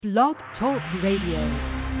Blog Talk Radio.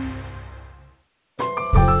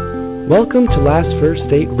 Welcome to Last First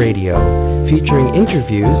Date Radio, featuring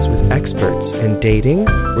interviews with experts in dating,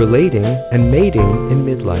 relating, and mating in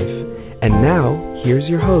midlife. And now, here's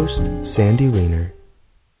your host, Sandy Weiner.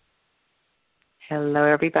 Hello,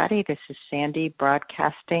 everybody. This is Sandy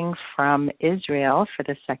broadcasting from Israel for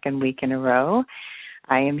the second week in a row.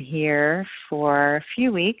 I am here for a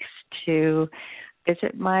few weeks to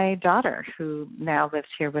visit my daughter, who now lives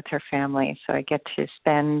here with her family. So I get to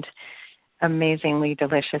spend amazingly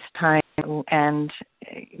delicious time and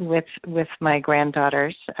with my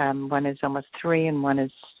granddaughters. One is almost 3 and one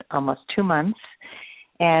is almost 2 months.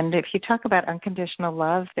 And if you talk about unconditional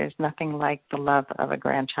love, there's nothing like the love of a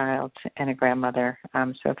grandchild and a grandmother.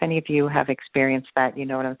 So if any of you have experienced that, you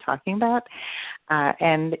know what I'm talking about.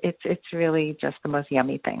 And it's really just the most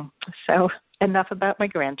yummy thing. So enough about my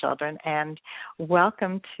grandchildren, and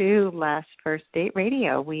welcome to Last First Date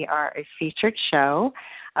Radio. We are a featured show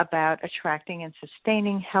about attracting and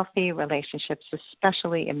sustaining healthy relationships,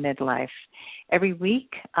 especially in midlife. Every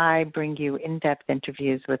week, I bring you in-depth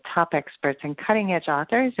interviews with top experts and cutting-edge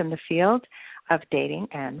authors in the field of dating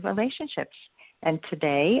and relationships. And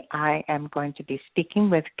today, I am going to be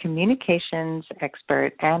speaking with communications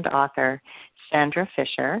expert and author Sandra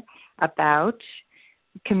Fisher about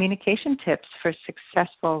communication tips for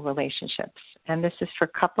successful relationships. And this is for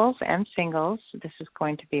couples and singles. This is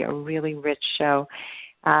going to be a really rich show.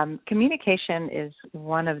 Communication is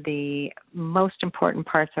one of the most important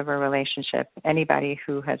parts of a relationship. Anybody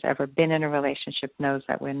who has ever been in a relationship knows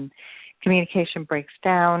that when communication breaks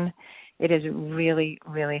down, it is really,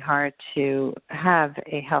 really hard to have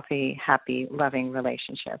a healthy, happy, loving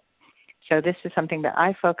relationship. So this is something that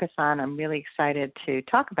I focus on. I'm really excited to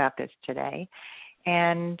talk about this today.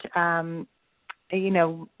 And,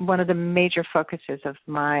 one of the major focuses of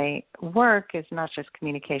my work is not just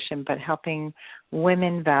communication, but helping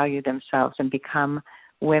women value themselves and become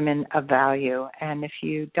women of value. And if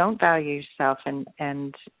you don't value yourself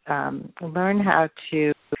and learn how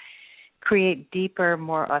to create deeper,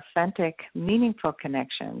 more authentic, meaningful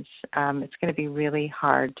connections, it's going to be really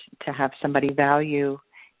hard to have somebody value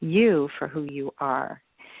you for who you are.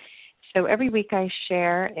 So every week I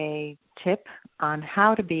share a tip on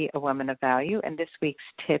how to be a woman of value, and this week's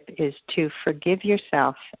tip is to forgive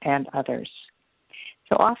yourself and others.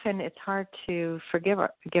 So often it's hard to forgive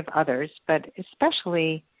others, but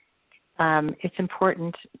especially it's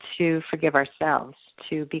important to forgive ourselves,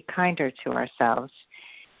 to be kinder to ourselves.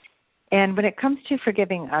 And when it comes to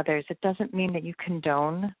forgiving others, it doesn't mean that you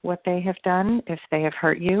condone what they have done if they have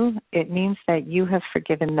hurt you. It means that you have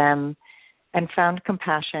forgiven them and found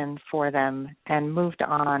compassion for them and moved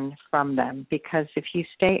on from them. Because if you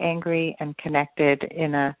stay angry and connected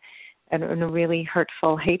in a really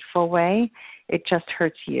hurtful, hateful way, it just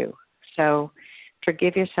hurts you. So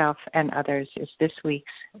forgive yourself and others is this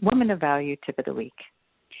week's Woman of Value tip of the week.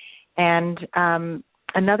 And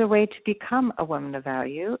another way to become a woman of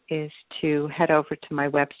value is to head over to my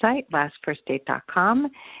website, lastfirstdate.com,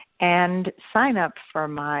 and sign up for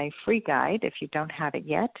my free guide if you don't have it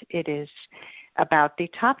yet. It is about the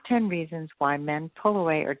top 10 reasons why men pull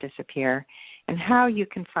away or disappear and how you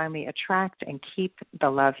can finally attract and keep the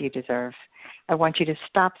love you deserve. I want you to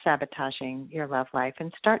stop sabotaging your love life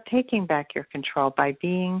and start taking back your control by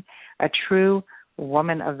being a true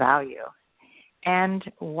woman of value. And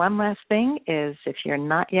one last thing is, if you're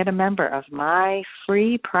not yet a member of my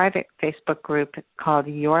free private Facebook group called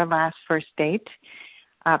Your Last First Date,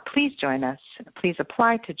 please join us. Please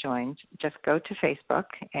apply to join. Just go to Facebook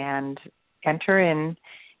and enter in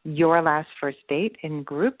Your Last First Date in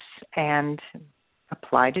groups and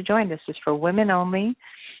apply to join. This is for women only,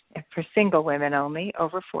 for single women only,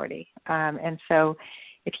 over 40. And so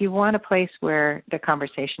if you want a place where the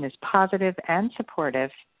conversation is positive and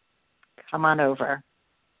supportive, come on over.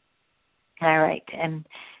 All right. And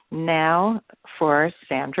now for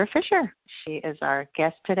Sandra Fisher. She is our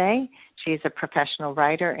guest today. She's a professional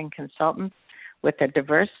writer and consultant with a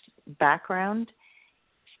diverse background,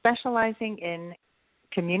 specializing in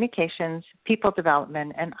communications, people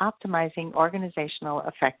development, and optimizing organizational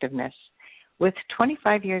effectiveness. With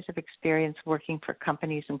 25 years of experience working for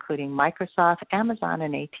companies including Microsoft, Amazon,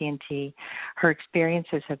 and AT&T, her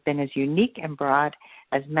experiences have been as unique and broad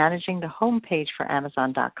as managing the homepage for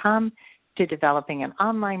Amazon.com to developing an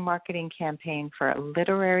online marketing campaign for a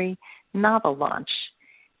literary novel launch.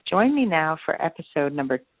 Join me now for episode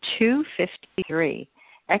number 253,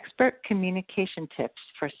 Expert Communication Tips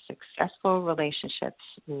for Successful Relationships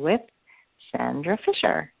with Sandra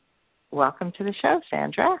Fisher. Welcome to the show,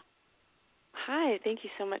 Sandra. Hi, thank you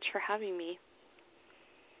so much for having me.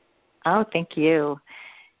 Oh, thank you.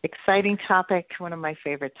 exciting topic, one of my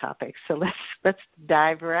favorite topics. So let's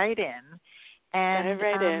dive right in. And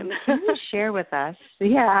can you share with us,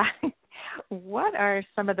 what are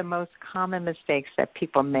some of the most common mistakes that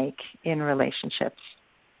people make in relationships?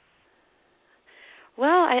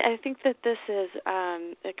 Well, I think that this is,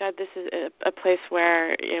 this is a place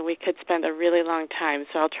where we could spend a really long time,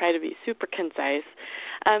 so I'll try to be super concise.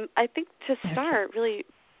 I think to start, really,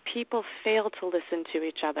 people fail to listen to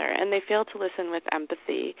each other, and they fail to listen with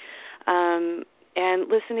empathy. And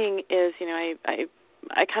listening is,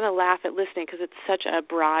 I kind of laugh at listening because it's such a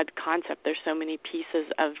broad concept. There's so many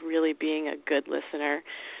pieces of really being a good listener.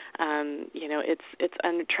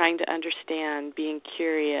 It's trying to understand, being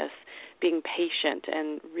curious, being patient,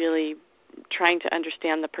 and really trying to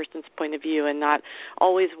understand the person's point of view and not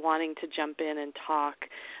always wanting to jump in and talk.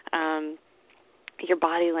 Your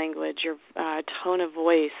body language, your tone of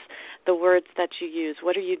voice, the words that you use.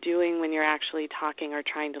 What are you doing when you're actually talking or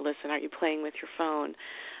trying to listen? Are you playing with your phone?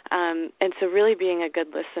 And so really being a good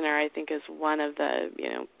listener, I think, is one of the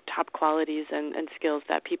top qualities and skills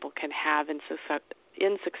that people can have in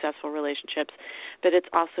successful relationships, but it's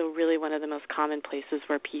also really one of the most common places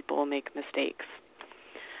where people make mistakes.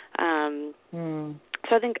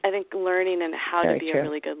 So I think learning and how to be a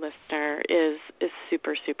really good listener is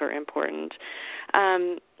super, super important.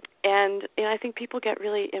 And I think people get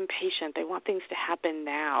really impatient. They want things to happen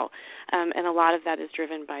now, and a lot of that is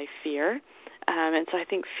driven by fear. And so I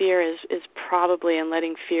think fear is probably, and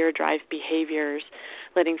letting fear drive behaviors,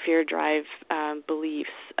 letting fear drive beliefs.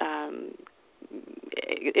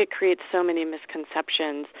 It creates so many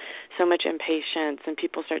misconceptions, so much impatience, and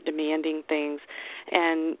people start demanding things.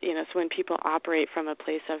 And, so when people operate from a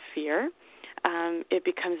place of fear, it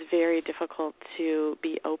becomes very difficult to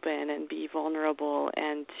be open and be vulnerable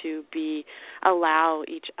and to allow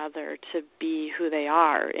each other to be who they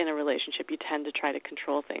are in a relationship. You tend to try to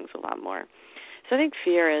control things a lot more. So I think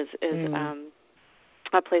fear is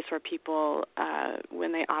a place where people,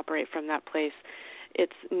 when they operate from that place,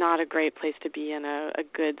 it's not a great place to be in a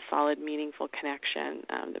good, solid, meaningful connection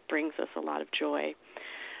that brings us a lot of joy.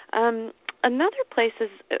 Another place is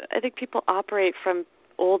I think people operate from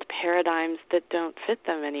old paradigms that don't fit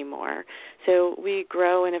them anymore. So we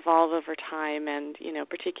grow and evolve over time, and,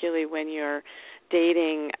 particularly when you're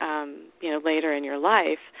dating, later in your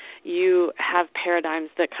life, you have paradigms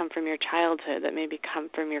that come from your childhood, that maybe come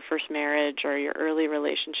from your first marriage or your early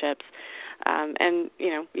relationships. And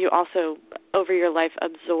you also, over your life,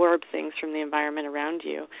 absorb things from the environment around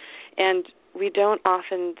you. And we don't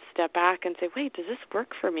often step back and say, wait, does this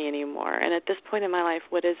work for me anymore? And at this point in my life,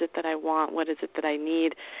 what is it that I want? What is it that I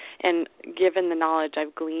need? And given the knowledge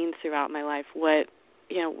I've gleaned throughout my life, what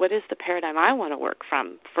is the paradigm I want to work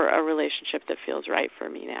from for a relationship that feels right for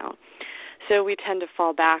me now? So we tend to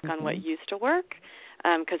fall back on what used to work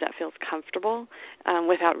because that feels comfortable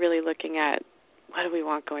without really looking at what do we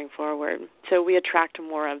want going forward. So we attract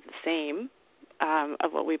more of the same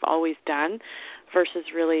of what we've always done versus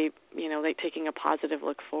really, taking a positive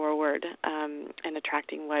look forward and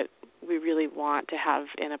attracting what we really want to have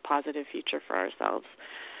in a positive future for ourselves.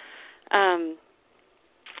 And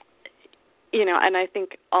I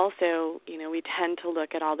think also, we tend to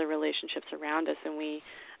look at all the relationships around us, and we,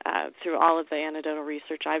 through all of the anecdotal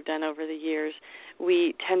research I've done over the years,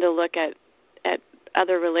 we tend to look at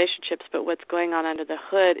other relationships, but what's going on under the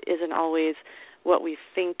hood isn't always what we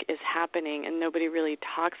think is happening, and nobody really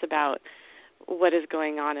talks about what is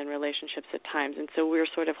going on in relationships at times. And so we're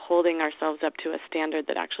sort of holding ourselves up to a standard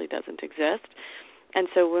that actually doesn't exist. And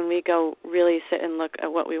so when we go really sit and look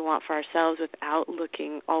at what we want for ourselves without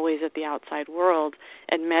looking always at the outside world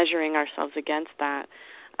and measuring ourselves against that,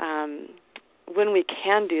 when we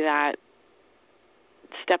can do that,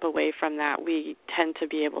 step away from that, we tend to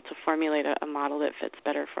be able to formulate a model that fits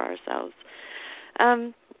better for ourselves.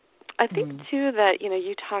 I think, too, that,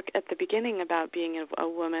 you talk at the beginning about being a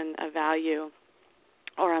woman of value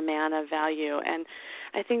or a man of value, and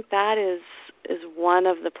I think that is one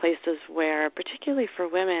of the places where, particularly for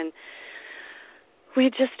women, we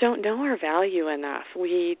just don't know our value enough.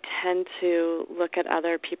 We tend to look at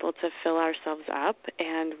other people to fill ourselves up,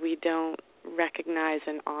 and we don't recognize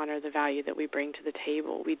and honor the value that we bring to the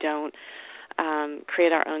table. We don't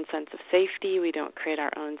create our own sense of safety. We don't create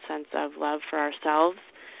our own sense of love for ourselves.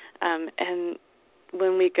 And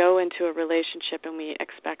when we go into a relationship and we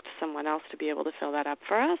expect someone else to be able to fill that up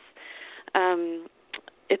for us,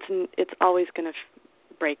 it's always going to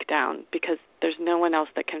break down because there's no one else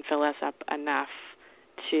that can fill us up enough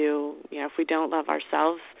to, if we don't love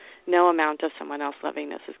ourselves, no amount of someone else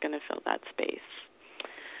loving us is going to fill that space.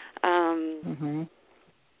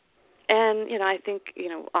 And, I think,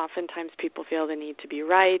 oftentimes people feel the need to be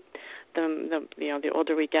right. The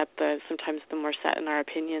older we get, sometimes the more set in our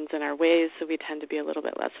opinions and our ways, so we tend to be a little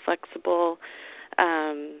bit less flexible.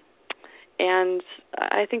 And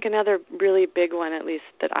I think another really big one, at least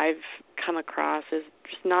that I've come across, is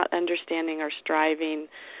just not understanding or striving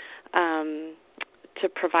to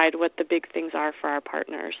provide what the big things are for our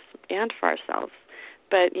partners and for ourselves.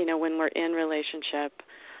 But, when we're in relationship,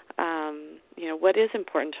 what is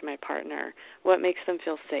important to my partner? What makes them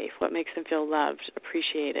feel safe? What makes them feel loved,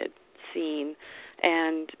 appreciated, seen?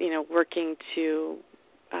 And, working to,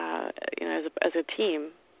 as a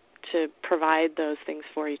team, to provide those things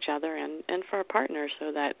for each other and for our partners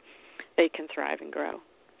so that they can thrive and grow.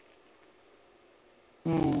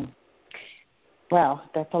 Well,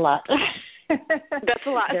 that's a lot. That's a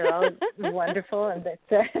lot. They're all wonderful, and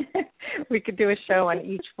we could do a show on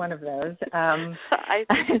each one of those. I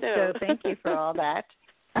think so. So thank you for all that.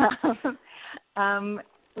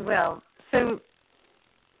 Well, so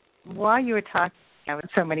while you were talking about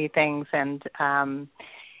so many things, and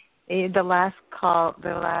the last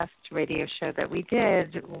radio show that we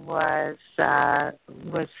did was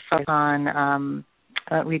focused on.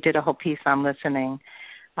 We did a whole piece on listening.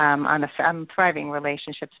 On thriving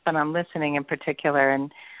relationships, but on listening in particular.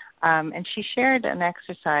 And she shared an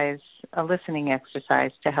exercise, a listening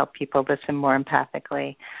exercise, to help people listen more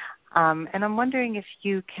empathically. And I'm wondering if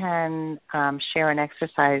you can share an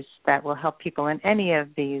exercise that will help people in any of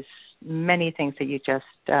these many things that you just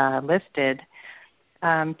listed,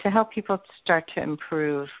 to help people start to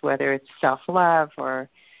improve, whether it's self-love or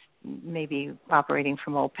maybe operating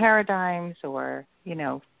from old paradigms or,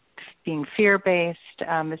 being fear-based.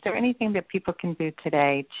 Is there anything that people can do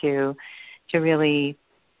today to really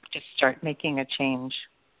just start making a change?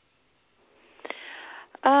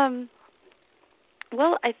 Well,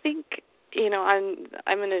 I think, I'm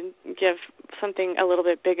going to give something a little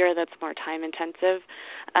bit bigger that's more time-intensive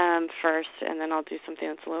first, and then I'll do something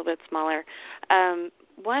that's a little bit smaller.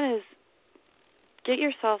 One is get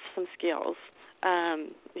yourself some skills.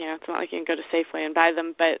 It's not like you can go to Safeway and buy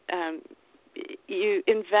them, but you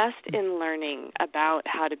invest in learning about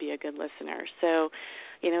how to be a good listener. So,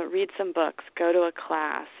 read some books, go to a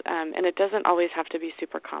class, and it doesn't always have to be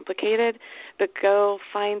super complicated, but go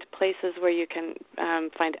find places where you can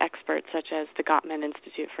find experts such as the Gottman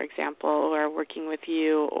Institute, for example, or Working With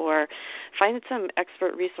You, or find some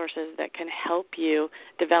expert resources that can help you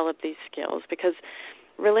develop these skills, because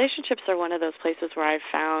relationships are one of those places where I've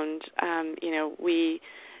found,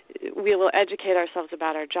 we will educate ourselves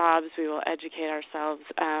about our jobs. We will educate ourselves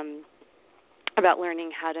about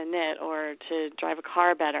learning how to knit or to drive a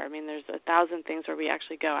car better. I mean, there's 1,000 things where we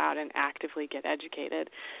actually go out and actively get educated.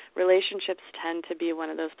 Relationships tend to be one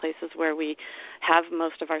of those places where we have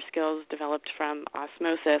most of our skills developed from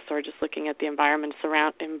osmosis or just looking at the environment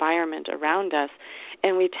around us,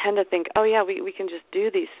 and we tend to think, oh, yeah, we can just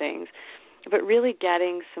do these things. But really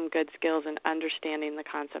getting some good skills and understanding the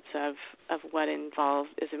concepts of what is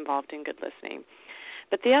involved in good listening.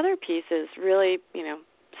 But the other piece is really,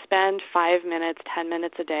 spend 5 minutes, 10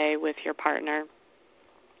 minutes a day with your partner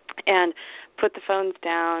and put the phones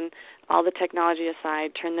down, all the technology aside,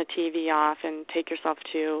 turn the TV off, and take yourself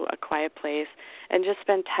to a quiet place and just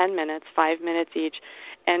spend 10 minutes, 5 minutes each,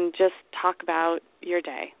 and just talk about your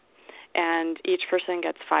day. And each person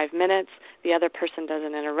gets 5 minutes. The other person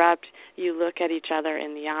doesn't interrupt. You look at each other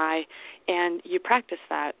in the eye, and you practice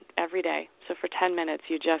that every day. So for 10 minutes,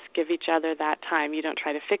 you just give each other that time. You don't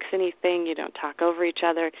try to fix anything. You don't talk over each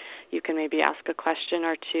other. You can maybe ask a question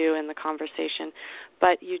or two in the conversation,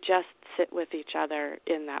 but you just sit with each other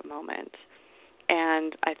in that moment.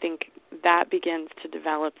 And I think that begins to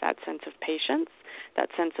develop that sense of patience, that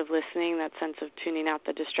sense of listening, that sense of tuning out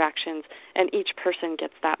the distractions, and each person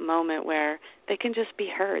gets that moment where they can just be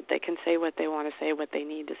heard. They can say what they want to say, what they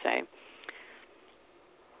need to say.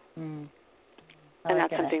 And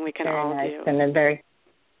that's something we can all do. And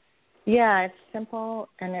it's simple,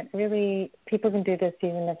 and it really, people can do this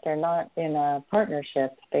even if they're not in a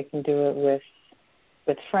partnership. They can do it with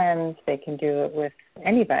friends. They can do it with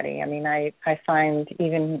anybody. I mean, I find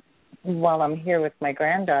even while I'm here with my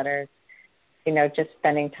granddaughters, just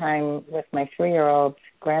spending time with my 3-year-old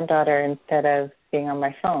granddaughter instead of being on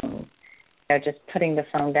my phone, just putting the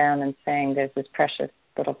phone down and saying, there's this precious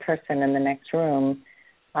little person in the next room.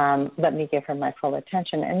 Let me give her my full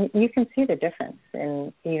attention. And you can see the difference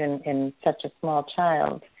even in such a small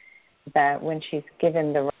child, that when she's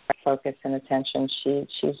given the right focus and attention, she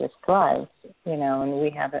just thrives, and we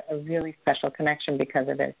have a really special connection because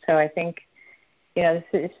of it. So I think, this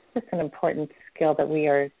is just an important skill that we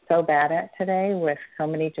are so bad at today with so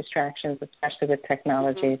many distractions, especially with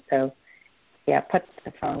technology. So put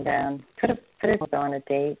the phone down. Put it on a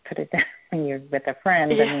date. Put it down when you're with a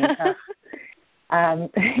friend.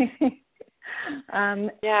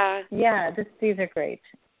 Yeah. These are great.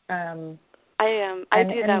 I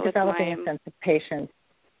do that with developing a sense of patience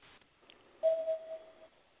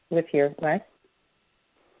with your what?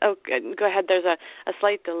 Oh, go ahead. There's a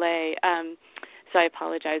slight delay, so I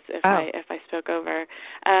apologize if I spoke over.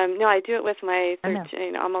 No, I do it with my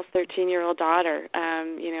almost 13-year-old daughter.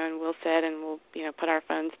 And we'll sit and we'll put our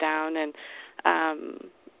phones down, and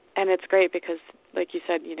it's great because, like you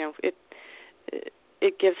said,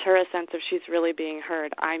 it gives her a sense of she's really being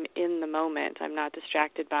heard. I'm in the moment. I'm not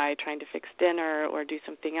distracted by trying to fix dinner or do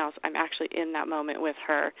something else. I'm actually in that moment with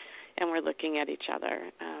her, and we're looking at each other.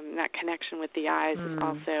 That connection with the eyes is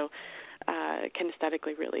also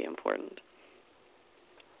kinesthetically really important.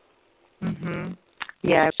 Mm-hmm.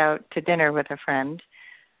 Yeah, I was out to dinner with a friend,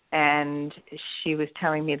 and she was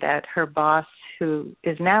telling me that her boss, who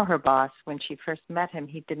is now her boss, when she first met him,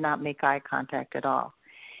 he did not make eye contact at all.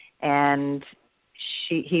 And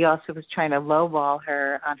he also was trying to lowball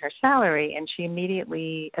her on her salary, and she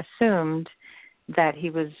immediately assumed that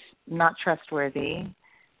he was not trustworthy,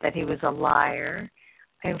 that he was a liar.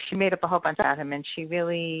 And she made up a whole bunch about him, and she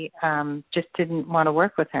really just didn't want to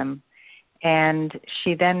work with him. And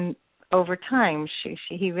she then, over time,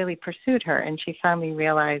 he really pursued her, and she finally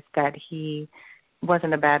realized that he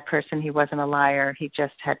wasn't a bad person. He wasn't a liar. He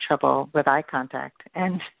just had trouble with eye contact,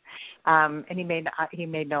 and he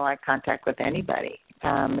made no eye contact with anybody.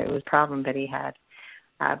 It was a problem that he had,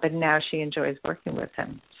 but now she enjoys working with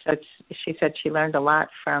him. So she said she learned a lot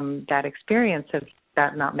from that experience of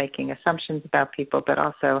that, not making assumptions about people, but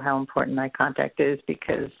also how important eye contact is,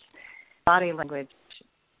 because body language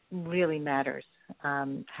really matters.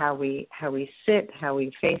 How we sit, how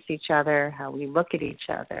we face each other, how we look at each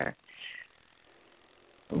other.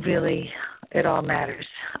 Really, it all matters.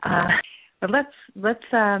 But let's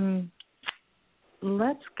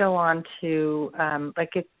go on to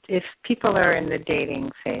if people are in the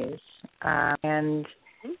dating phase and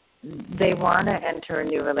they want to enter a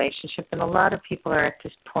new relationship, and a lot of people are at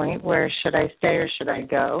this point where should I stay or should I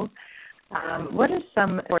go? What are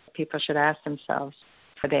some important people should ask themselves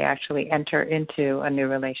before they actually enter into a new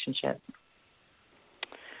relationship?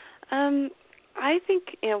 I think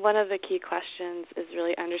one of the key questions is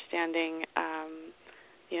really understanding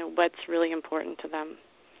what's really important to them,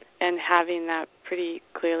 and having that pretty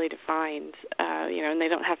clearly defined. And they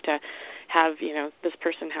don't have to have this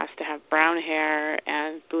person has to have brown hair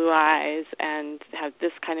and blue eyes and have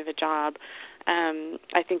this kind of a job.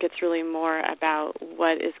 I think it's really more about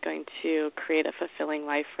what is going to create a fulfilling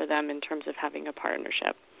life for them in terms of having a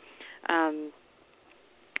partnership.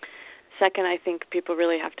 Second, I think people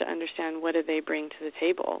really have to understand what do they bring to the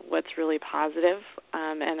table, what's really positive,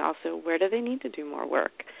 and also where do they need to do more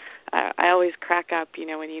work. I always crack up,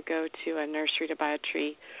 when you go to a nursery to buy a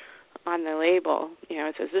tree, on the label,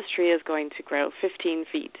 it says this tree is going to grow 15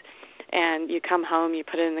 feet. And you come home, you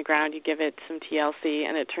put it in the ground, you give it some TLC,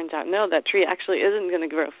 and it turns out, no, that tree actually isn't going to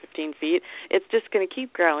grow 15 feet. It's just going to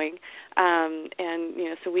keep growing.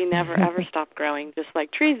 So we never, ever stop growing, just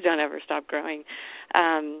like trees don't ever stop growing.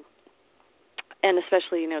 And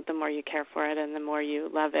especially, the more you care for it and the more you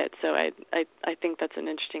love it. So I think that's an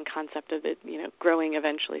interesting concept of it, growing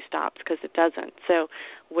eventually stops, because it doesn't. So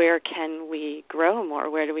where can we grow more?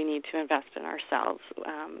 Where do we need to invest in ourselves?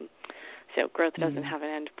 So growth doesn't have an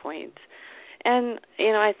end point. And,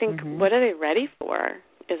 I think what are they ready for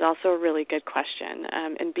is also a really good question,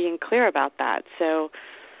 and being clear about that. So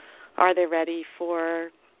are they ready for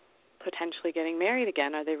potentially getting married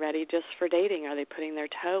again? Are they ready just for dating? Are they putting their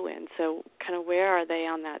toe in? So kind of where are they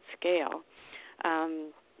on that scale?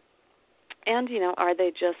 And, are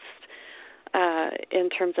they just, in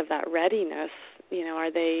terms of that readiness,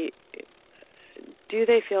 do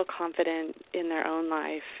they feel confident in their own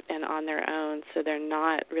life and on their own, so they're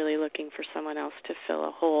not really looking for someone else to fill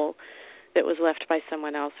a hole that was left by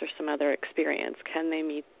someone else or some other experience? Can they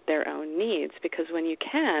meet their own needs? Because when you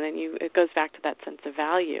can, and it goes back to that sense of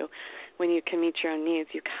value, when you can meet your own needs,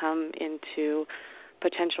 you come into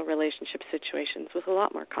potential relationship situations with a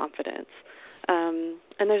lot more confidence. And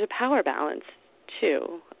there's a power balance,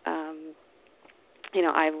 too.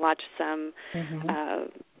 I've watched some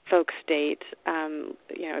folks date,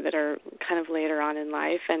 that are kind of later on in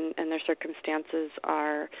life, and their circumstances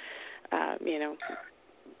are,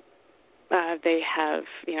 they have,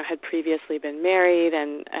 had previously been married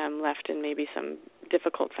and left in maybe some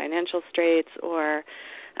difficult financial straits, or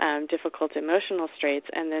difficult emotional straits,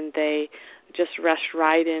 and then they just rush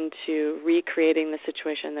right into recreating the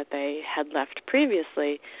situation that they had left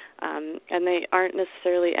previously, and they aren't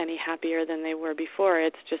necessarily any happier than they were before.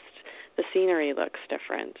 It's just the scenery looks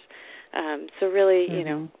different. So really,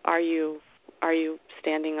 are you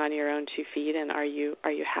standing on your own 2 feet, and are you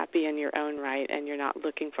happy in your own right, and you're not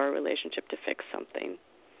looking for a relationship to fix something?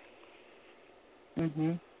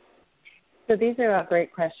 Mm-hmm. So these are all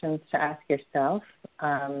great questions to ask yourself.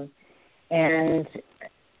 And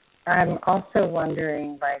I'm also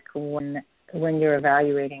wondering, like, when you're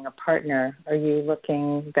evaluating a partner, are you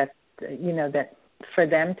looking that for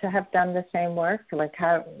them to have done the same work? Like,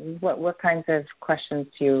 what kinds of questions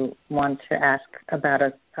do you want to ask about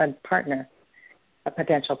a partner, a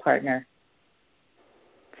potential partner?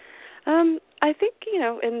 I think,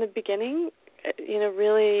 in the beginning,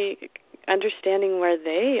 really understanding where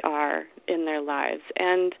they are in their lives,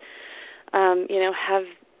 and have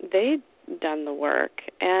they done the work?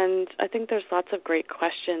 And I think there's lots of great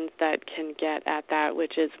questions that can get at that,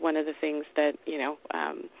 which is one of the things that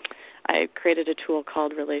I created a tool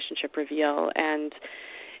called Relationship Reveal, and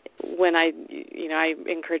when I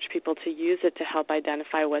encourage people to use it to help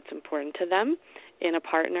identify what's important to them in a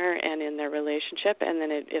partner and in their relationship, and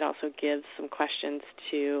then it also gives some questions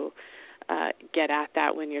to get at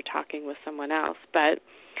that when you're talking with someone else. But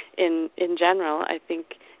in general, I think,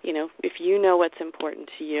 if you know what's important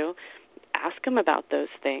to you, ask them about those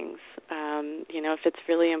things. If it's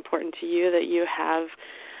really important to you that you have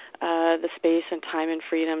the space and time and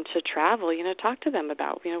freedom to travel, talk to them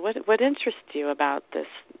about, what interests you about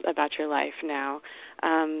your life now.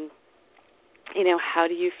 How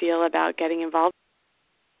do you feel about getting involved?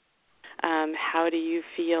 How do you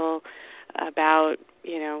feel about,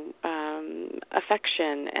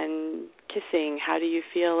 affection and kissing? How do you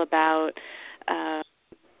feel about a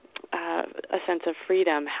sense of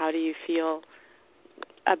freedom? How do you feel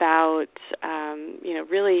about,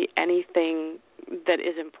 really anything that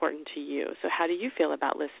is important to you? So how do you feel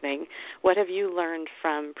about listening? What have you learned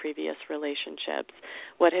from previous relationships?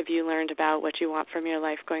 What have you learned about what you want from your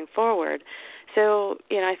life going forward? So,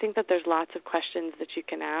 I think that there's lots of questions that you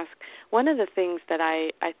can ask. One of the things that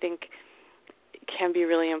I think can be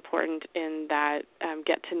really important in that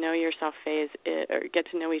get to know yourself phase, or get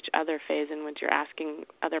to know each other phase, and when you're asking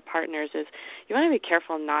other partners, is you want to be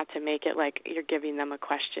careful not to make it like you're giving them a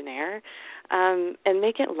questionnaire, and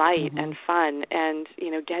make it light and fun, and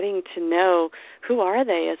getting to know who are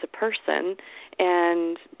they as a person,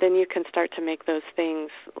 and then you can start to make those things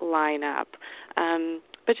line up.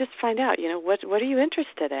 But just find out, what are you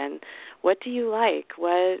interested in? What do you like?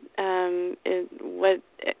 What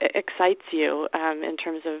excites you in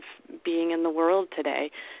terms of being in the world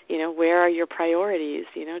today? Where are your priorities?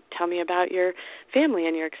 Tell me about your family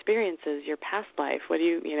and your experiences, your past life. What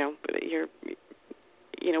do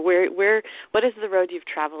what is the road you've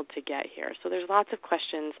traveled to get here? So there's lots of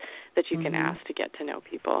questions that you can ask to get to know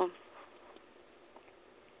people.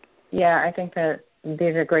 Yeah, I think that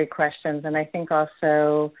these are great questions, and I think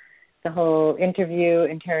also the whole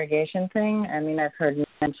interrogation thing. I mean, I've heard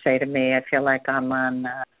men say to me, "I feel like I'm on,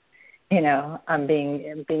 I'm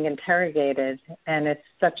being interrogated," and it's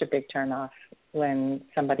such a big turnoff when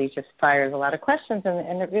somebody just fires a lot of questions,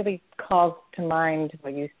 and it really calls to mind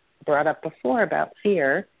what you brought up before about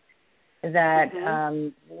fear. That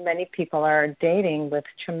many people are dating with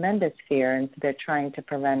tremendous fear, and they're trying to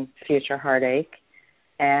prevent future heartache.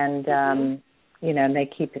 And, and they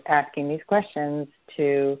keep asking these questions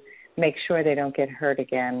to make sure they don't get hurt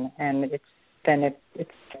again. And it's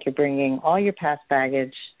like you're bringing all your past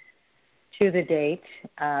baggage to the date,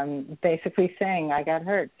 basically saying, I got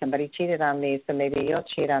hurt. Somebody cheated on me, so maybe you'll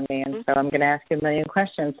cheat on me. And so I'm going to ask you a million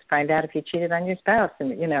questions to find out if you cheated on your spouse.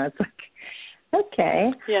 And, it's like,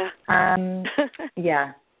 okay. Yeah.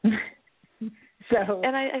 Yeah. So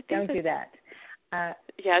and I think don't do that.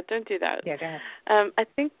 Don't do that. Yeah, go ahead. I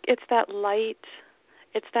think it's that light,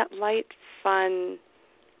 fun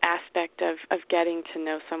aspect of getting to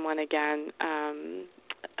know someone again,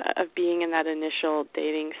 of being in that initial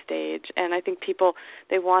dating stage. And I think people,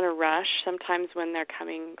 they want to rush sometimes when they're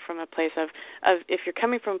coming from a place of if you're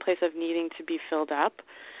coming from a place of needing to be filled up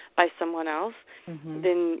by someone else,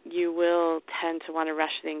 then you will tend to want to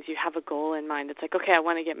rush things. You have a goal in mind. It's like, okay, I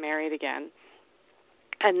want to get married again.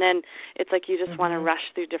 And then it's like you just want to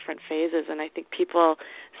rush through different phases. And I think people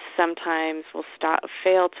sometimes will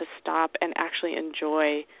fail to stop and actually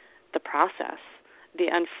enjoy the process, the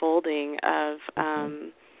unfolding of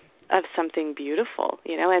something beautiful,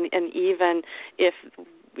 and even if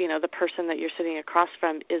the person that you're sitting across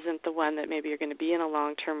from isn't the one that maybe you're going to be in a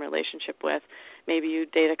long-term relationship with. Maybe you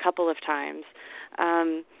date a couple of times.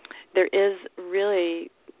 There is really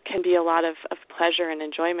can be a lot of pleasure and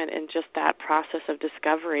enjoyment in just that process of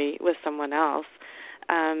discovery with someone else,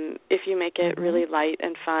 if you make it really light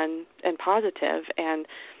and fun and positive. And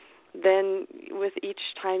then with each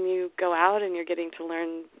time you go out and you're getting to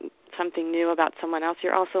learn something new about someone else,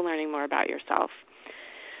 you're also learning more about yourself.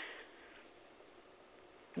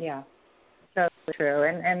 Yeah, so true.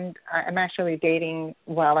 And I'm actually dating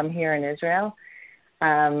while I'm here in Israel.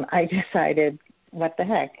 I decided, what the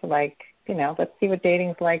heck, let's see what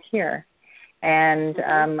dating's like here. And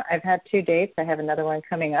I've had 2 dates. I have another one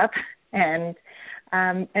coming up. And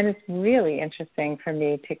it's really interesting for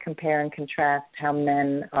me to compare and contrast how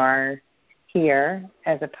men are here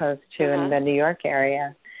as opposed to in the New York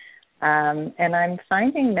area. And I'm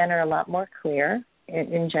finding men are a lot more clear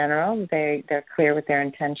in general. They're clear with their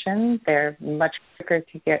intentions. They're much quicker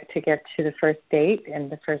to get to the first date and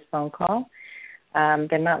the first phone call.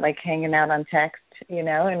 They're not like hanging out on text, and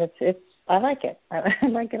it's I like it. I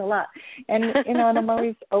like it a lot. And and I'm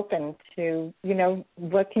always open to,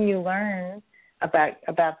 what can you learn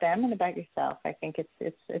about them and about yourself. I think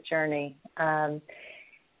it's a journey.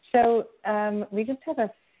 So we just have a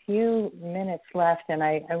few minutes left, and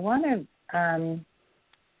I want to kind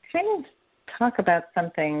of talk about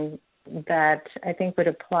something that I think would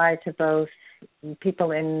apply to both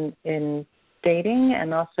people in dating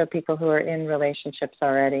and also people who are in relationships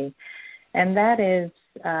already. And that is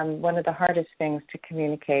one of the hardest things to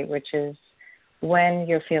communicate, which is when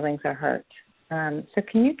your feelings are hurt. So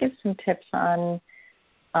can you give some tips on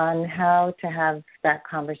how to have that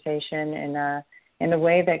conversation in a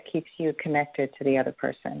way that keeps you connected to the other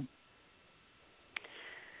person?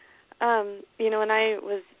 When I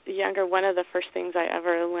was younger, one of the first things I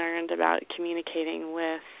ever learned about communicating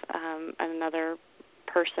with another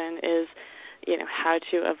person is, how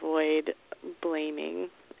to avoid blaming.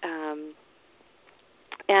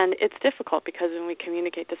 And it's difficult because when we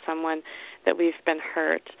communicate to someone that we've been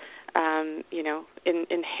hurt,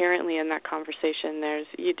 inherently in that conversation,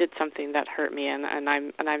 you did something that hurt me, and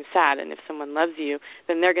I'm sad. And if someone loves you,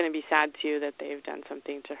 then they're going to be sad too that they've done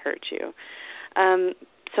something to hurt you.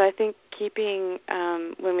 So I think keeping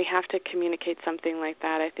when we have to communicate something like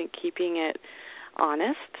that, I think keeping it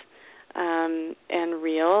honest and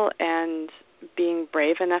real and being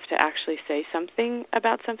brave enough to actually say something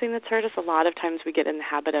about something that's hurt us. A lot of times we get in the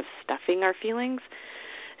habit of stuffing our feelings.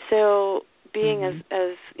 So being as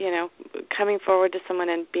coming forward to someone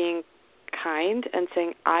and being kind and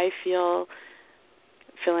saying, I feel,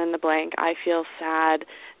 fill in the blank, I feel sad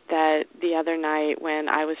that the other night when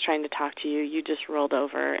I was trying to talk to you, you just rolled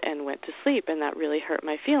over and went to sleep, and that really hurt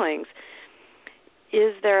my feelings.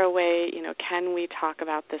 Is there a way, can we talk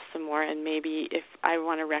about this some more? And maybe if I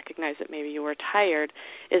want to recognize that maybe you were tired,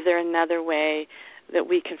 is there another way that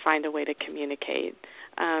we can find a way to communicate?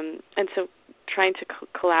 And so trying to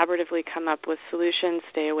collaboratively come up with solutions,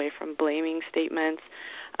 stay away from blaming statements.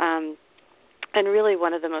 And really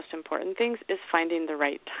one of the most important things is finding the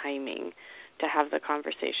right timing to have the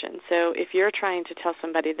conversation. So if you're trying to tell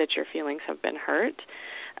somebody that your feelings have been hurt,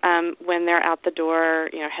 when they're out the door,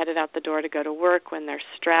 headed out the door to go to work, when they're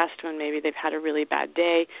stressed, when maybe they've had a really bad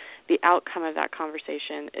day, the outcome of that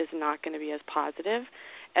conversation is not going to be as positive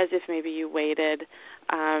as if maybe you waited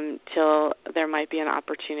till there might be an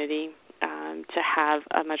opportunity to have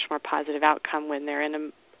a much more positive outcome when they're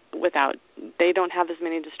they don't have as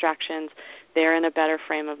many distractions, they're in a better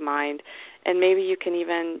frame of mind, and maybe you can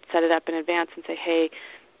even set it up in advance and say, hey,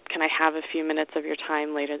 can I have a few minutes of your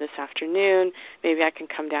time later this afternoon? Maybe I can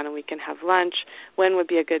come down and we can have lunch. When would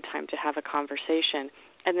be a good time to have a conversation?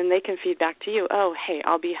 And then they can feed back to you, oh, hey,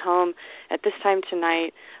 I'll be home at this time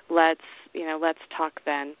tonight. Let's talk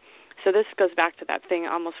then. So this goes back to that thing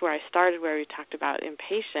almost where I started, where we talked about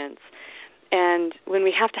impatience. And when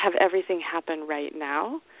we have to have everything happen right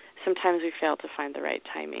now, sometimes we fail to find the right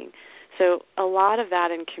timing. So a lot of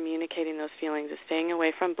that in communicating those feelings is staying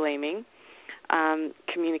away from blaming,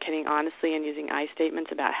 communicating honestly and using I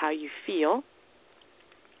statements about how you feel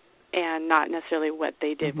and not necessarily what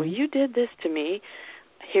they did. Well, you did this to me.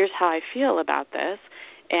 Here's how I feel about this,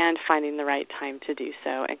 and finding the right time to do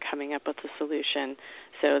so and coming up with a solution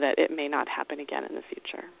so that it may not happen again in the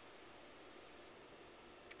future.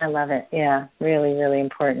 I love it. Yeah, really, really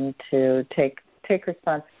important to take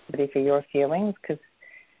responsibility for your feelings, because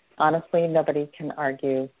honestly, nobody can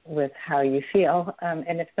argue with how you feel.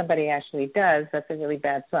 And if somebody actually does, that's a really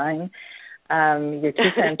bad sign. you're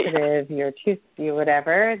too sensitive, you're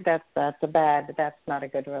whatever. That's not a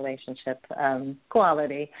good relationship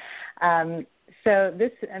quality. So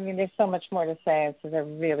there's so much more to say. This is a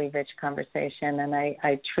really rich conversation, and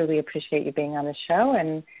I truly appreciate you being on the show,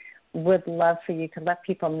 and would love for you to let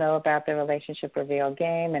people know about the Relationship Reveal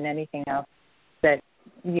game and anything else that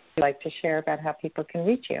you'd like to share about how people can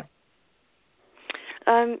reach you.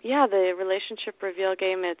 The Relationship Reveal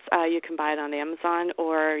game, it's you can buy it on Amazon,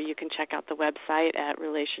 or you can check out the website at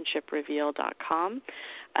relationshipreveal.com.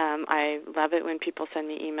 I love it when people send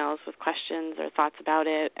me emails with questions or thoughts about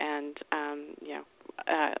it, and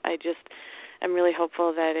I'm really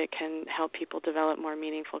hopeful that it can help people develop more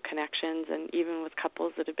meaningful connections. And even with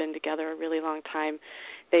couples that have been together a really long time,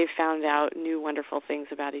 they've found out new wonderful things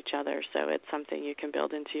about each other. So it's something you can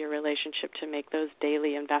build into your relationship to make those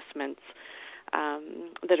daily investments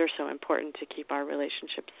that are so important to keep our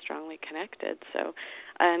relationships strongly connected. So,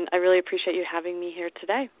 and I really appreciate you having me here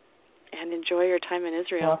today. And enjoy your time in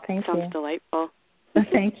Israel. Well, thank you. Sounds delightful.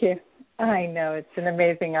 Thank you. I know, it's an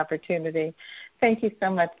amazing opportunity. Thank you so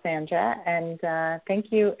much, Sandra. And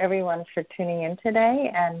thank you, everyone, for tuning in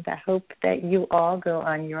today. And I hope that you all go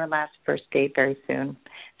on your last first date very soon.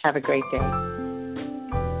 Have a great day.